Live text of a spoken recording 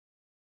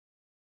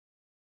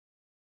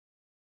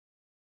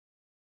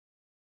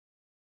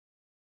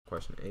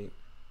question 8.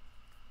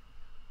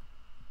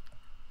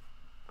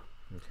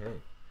 Okay,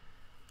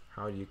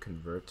 how do you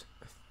convert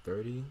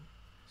 30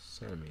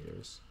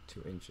 centimeters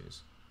to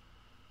inches?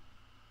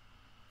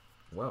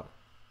 Well,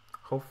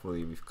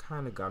 hopefully we've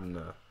kind of gotten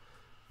a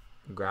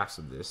grasp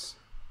of this,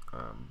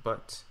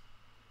 but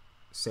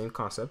same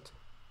concept.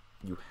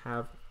 You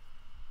have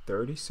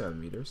 30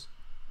 centimeters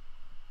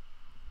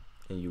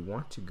and you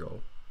want to go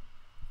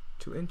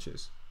to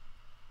inches.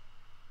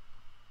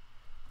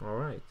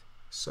 Alright,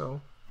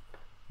 so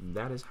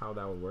that is how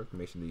that would work.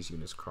 Make sure these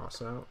units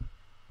cross out.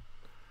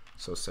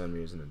 So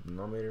centimeters in the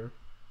denominator.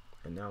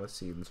 And now let's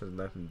see in terms of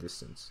length and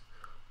distance.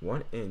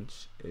 1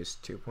 inch is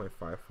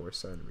 2.54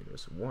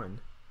 centimeters.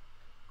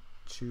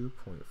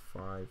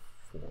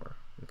 2.54.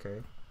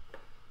 Okay.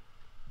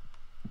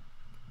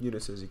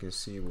 Units, as you can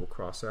see, will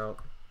cross out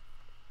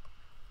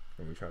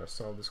when we try to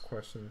solve this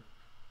question.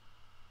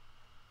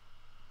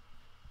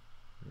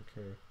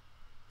 Okay,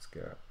 let's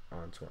get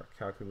onto our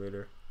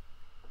calculator.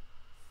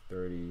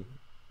 30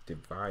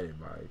 divided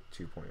by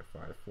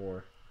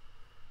 2.54,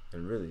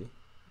 and really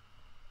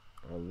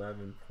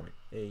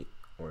 11.8,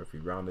 or if we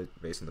round it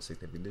based on the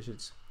significant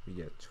digits, we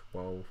get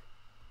 12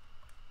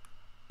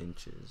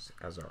 inches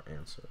as our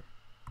answer.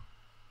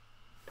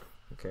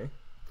 Okay,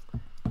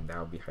 and that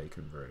would be how you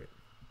convert it.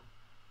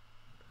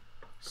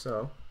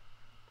 So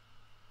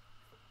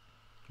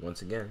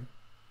once again,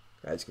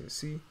 as you can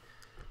see,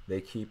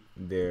 they keep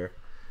their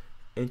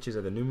inches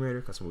at the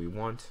numerator, that's what we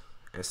want,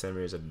 and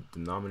centimeters at the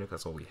denominator,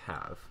 that's what we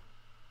have.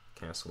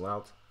 Cancel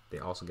out, they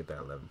also get that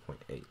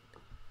 11.8.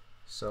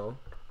 So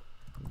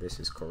this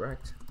is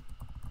correct.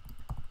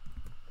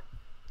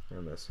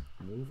 And let's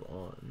move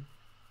on.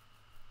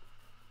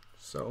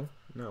 So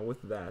now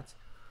with that,